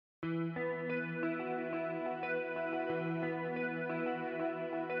A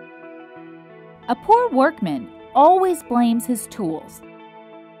poor workman always blames his tools.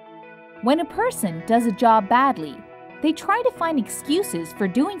 When a person does a job badly, they try to find excuses for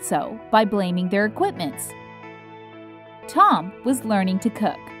doing so by blaming their equipments. Tom was learning to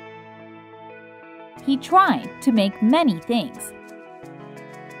cook. He tried to make many things.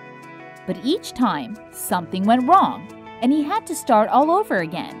 But each time, something went wrong, and he had to start all over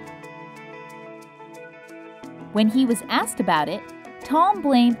again. When he was asked about it, Tom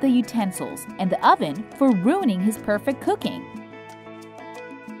blamed the utensils and the oven for ruining his perfect cooking.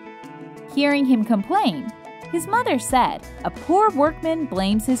 Hearing him complain, his mother said, "A poor workman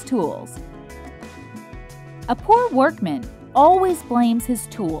blames his tools." A poor workman always blames his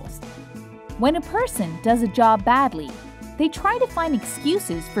tools. When a person does a job badly, they try to find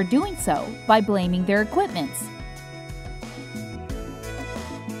excuses for doing so by blaming their equipments.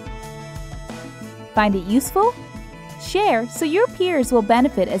 Find it useful? Share so your peers will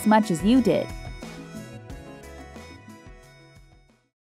benefit as much as you did.